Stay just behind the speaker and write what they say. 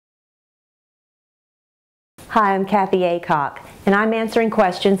Hi, I'm Cathi Aycock, and I'm answering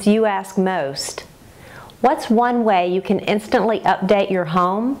questions you ask most. What's one way you can instantly update your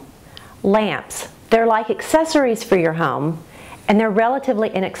home? Lamps. They're like accessories for your home, and they're relatively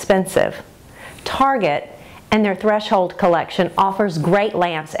inexpensive. Target and their Threshold collection offers great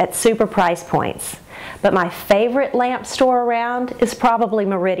lamps at super price points. But my favorite lamp store around is probably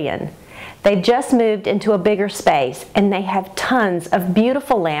Meridian. They've just moved into a bigger space, and they have tons of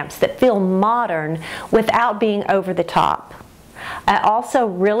beautiful lamps that feel modern without being over the top. I also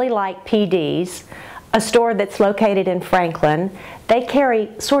really like PD's, a store that's located in Franklin. They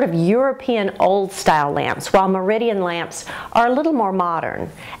carry sort of European old style lamps, while Meridian lamps are a little more modern.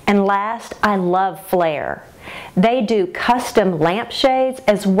 And last, I love Flair. They do custom lampshades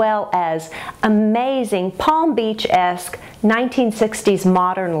as well as amazing Palm Beach-esque 1960s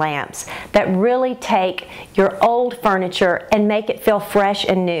modern lamps that really take your old furniture and make it feel fresh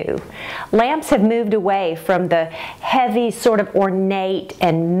and new. Lamps have moved away from the heavy, sort of ornate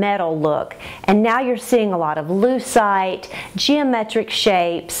and metal look, and now you're seeing a lot of lucite, geometric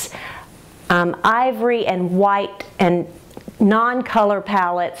shapes, ivory and white and non-color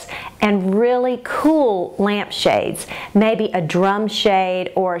palettes, and really cool lampshades. Maybe a drum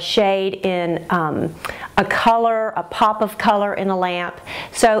shade or a shade in a color, a pop of color in a lamp.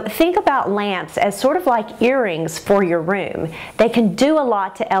 So think about lamps as sort of like earrings for your room. They can do a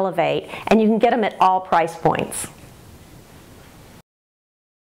lot to elevate, and you can get them at all price points.